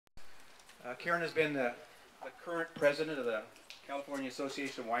Karen has been the current president of the California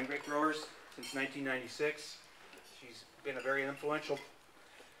Association of Winegrape Growers since 1996. She's been a very influential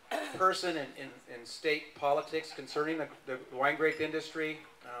person in state politics concerning the wine grape industry.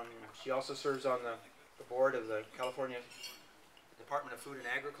 She also serves on the board of the California Department of Food and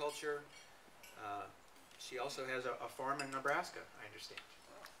Agriculture. She also has a farm in Nebraska, I understand,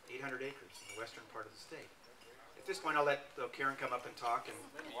 800 acres in the western part of the state. At this point, I'll let Karen come up and talk, and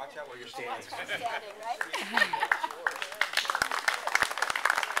watch out where you're standing. Watch where I'm standing, right?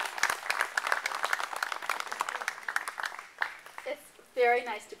 It's very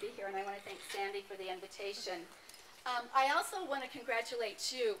nice to be here, and I want to thank Sandy for the invitation. I also want to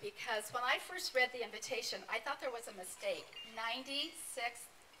congratulate you, because when I first read the invitation, I thought there was a mistake. 96th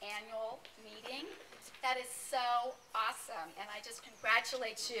annual meeting. That is so awesome, and I just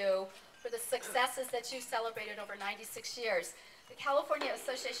congratulate you for the successes that you celebrated over 96 years. The California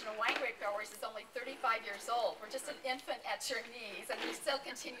Association of Winegrape Growers is only 35 years old. We're just an infant at your knees, and we still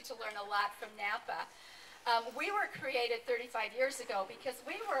continue to learn a lot from Napa. We were created 35 years ago because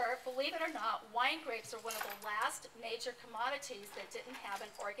we were, believe it or not, wine grapes are one of the last major commodities that didn't have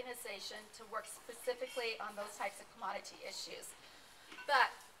an organization to work specifically on those types of commodity issues. But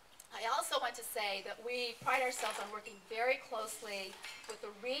I also want to say that we pride ourselves on working very closely with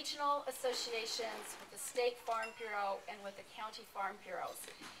the regional associations, with the State Farm Bureau, and with the county farm bureaus.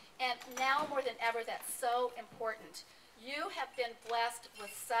 And now more than ever, that's so important. You have been blessed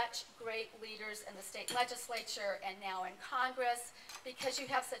with such great leaders in the state legislature and now in Congress because you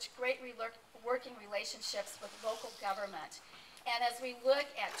have such great working relationships with local government. And as we look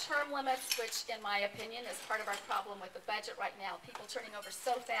at term limits, which in my opinion is part of our problem with the budget right now, people turning over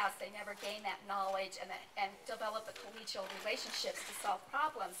so fast they never gain that knowledge and develop the collegial relationships to solve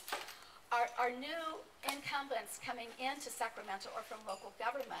problems. Our new incumbents coming into Sacramento are from local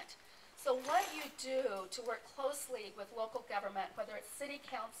government. So what you do to work closely with local government, whether it's city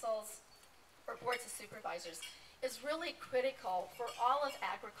councils or boards of supervisors, is really critical for all of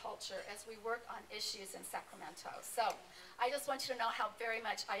agriculture as we work on issues in Sacramento. So I just want you to know how very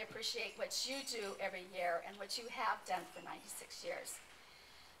much I appreciate what you do every year and what you have done for 96 years.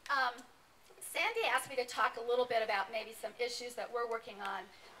 Sandy asked me to talk a little bit about maybe some issues that we're working on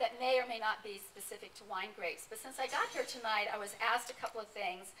that may or may not be specific to wine grapes. But since I got here tonight, I was asked a couple of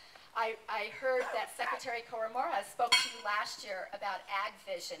things. I heard that Secretary Koromora spoke to you last year about ag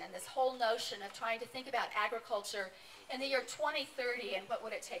vision and this whole notion of trying to think about agriculture in the year 2030 and what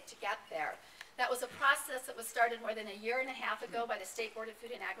would it take to get there. That was a process that was started more than a year and a half ago by the State Board of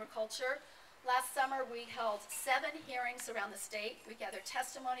Food and Agriculture. Last summer, we held 7 hearings around the state. We gathered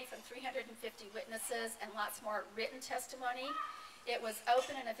testimony from 350 witnesses and lots more written testimony. It was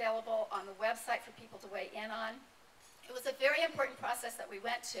open and available on the website for people to weigh in on. It was a very important process that we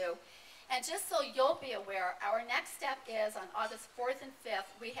went to. And just so you'll be aware, our next step is on August 4th and 5th,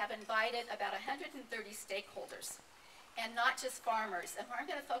 we have invited about 130 stakeholders, and not just farmers. And where I'm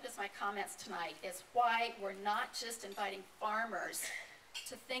going to focus my comments tonight is why we're not just inviting farmers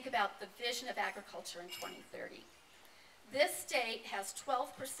to think about the vision of agriculture in 2030. This state has 12%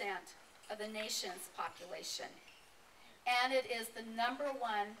 of the nation's population, and it is the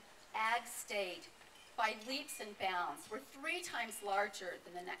 #1 ag state by leaps and bounds. We're 3 times larger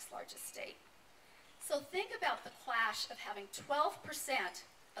than the next largest state. So think about the clash of having 12%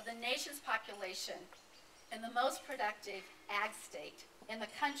 of the nation's population in the most productive ag state in the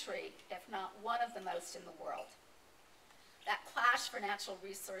country, if not one of the most in the world. That clash for natural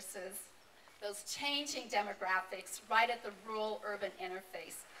resources, those changing demographics right at the rural-urban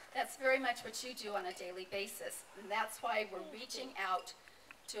interface, that's very much what you do on a daily basis. And that's why we're reaching out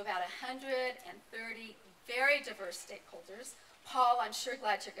to about 130 very diverse stakeholders. Paul, I'm sure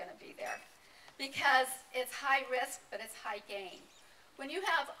glad you're going to be there, because it's high risk, but it's high gain. When you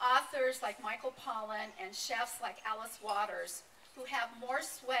have authors like Michael Pollan and chefs like Alice Waters who have more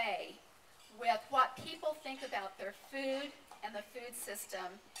sway with what people think about their food and the food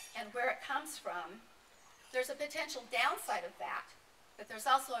system and where it comes from, there's a potential downside of that, but there's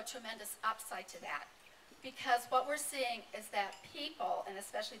also a tremendous upside to that. Because what we're seeing is that people, and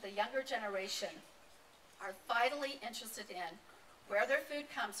especially the younger generation, are vitally interested in where their food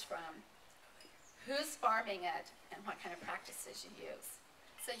comes from, who's farming it, and what kind of practices you use.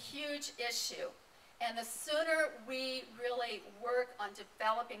 It's a huge issue. And the sooner we really work on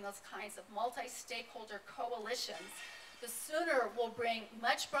developing those kinds of multi-stakeholder coalitions, the sooner we'll bring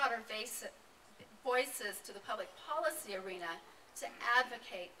much broader voices to the public policy arena to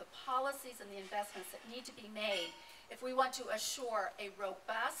advocate the policies and the investments that need to be made if we want to assure a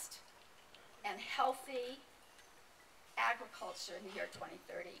robust and healthy agriculture in the year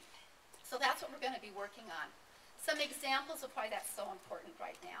 2030. So that's what we're going to be working on. Some examples of why that's so important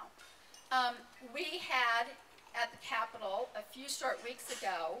right now. We had at the Capitol a few short weeks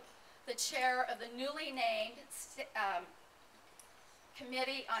ago the chair of the newly named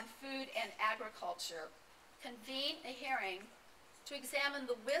Committee on Food and Agriculture convene a hearing to examine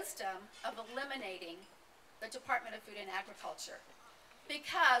the wisdom of eliminating the Department of Food and Agriculture,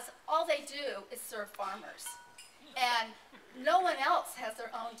 because all they do is serve farmers, and no one else has their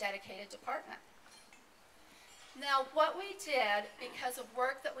own dedicated department. Now, what we did, because of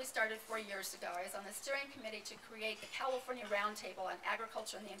work that we started 4 years ago, I was on the steering committee to create the California Roundtable on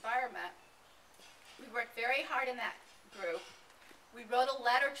Agriculture and the Environment. We worked very hard in that group. We wrote a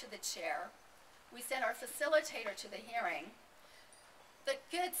letter to the chair. We sent our facilitator to the hearing. The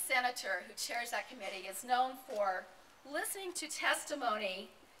good senator who chairs that committee is known for listening to testimony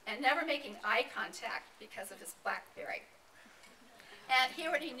and never making eye contact because of his BlackBerry. And he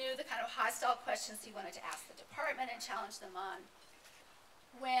already knew the kind of hostile questions he wanted to ask the department and challenge them on.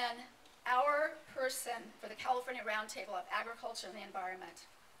 When our person for the California Roundtable of Agriculture and the Environment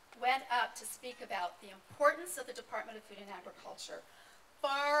went up to speak about the importance of the Department of Food and Agriculture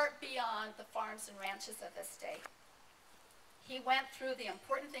far beyond the farms and ranches of the state, he went through the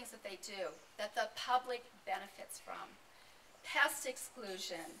important things that they do, that the public benefits from. Pest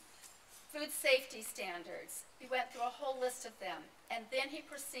exclusion, food safety standards. He went through a whole list of them. And then he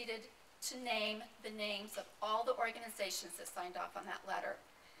proceeded to name the names of all the organizations that signed off on that letter.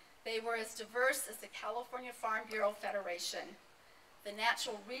 They were as diverse as the California Farm Bureau Federation, the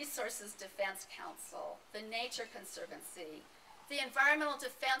Natural Resources Defense Council, the Nature Conservancy, the Environmental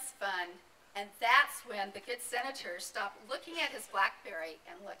Defense Fund, and that's when the good senator stopped looking at his BlackBerry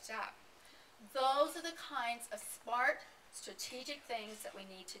and looked up. Those are the kinds of smart, strategic things that we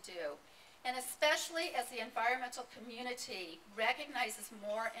need to do. And especially as the environmental community recognizes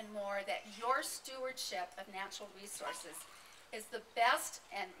more and more that your stewardship of natural resources is the best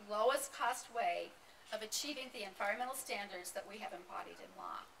and lowest cost way of achieving the environmental standards that we have embodied in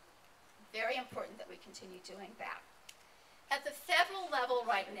law. Very important that we continue doing that. At the federal level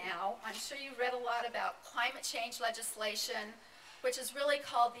right now, I'm sure you read a lot about climate change legislation, which is really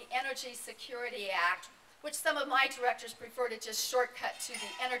called the Energy Security Act, which some of my directors prefer to just shortcut to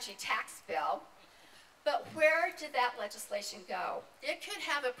the energy tax bill. But where did that legislation go? It could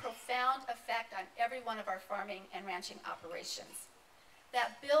have a profound effect on every one of our farming and ranching operations.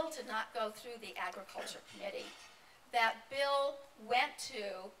 That bill did not go through the Agriculture Committee. That bill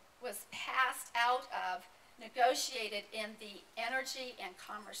was passed out of, negotiated in the Energy and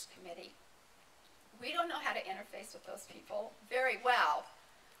Commerce Committee. We don't know how to interface with those people very well.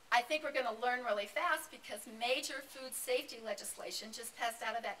 I think we're going to learn really fast because major food safety legislation just passed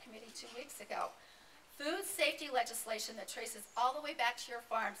out of that committee 2 weeks ago. Food safety legislation that traces all the way back to your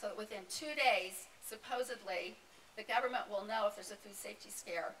farm so that within 2 days, supposedly, the government will know if there's a food safety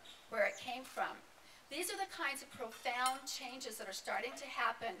scare, where it came from. These are the kinds of profound changes that are starting to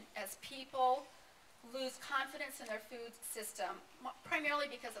happen as people lose confidence in their food system, primarily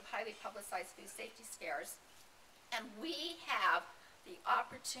because of highly publicized food safety scares. And we have the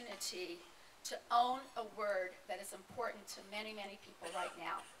opportunity to own a word that is important to many, many people right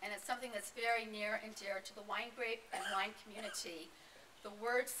now. And it's something that's very near and dear to the Winegrape and wine community, the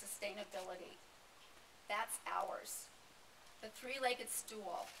word sustainability. That's ours. The three-legged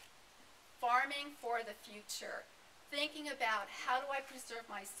stool. Farming for the future. Thinking about how do I preserve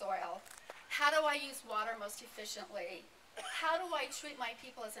my soil? How do I use water most efficiently? How do I treat my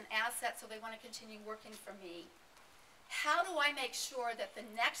people as an asset so they want to continue working for me? How do I make sure that the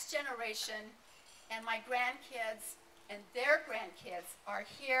next generation and my grandkids and their grandkids are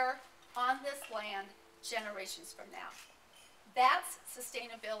here on this land generations from now? That's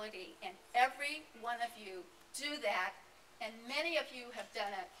sustainability, and every one of you do that, and many of you have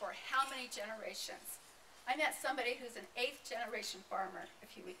done it for how many generations? I met somebody who's an 8th generation farmer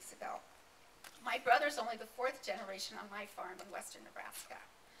a few weeks ago. My brother's only the 4th generation on my farm in western Nebraska.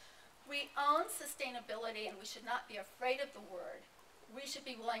 We own sustainability, and we should not be afraid of the word. We should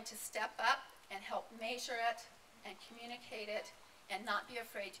be willing to step up and help measure it and communicate it and not be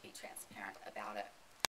afraid to be transparent about it.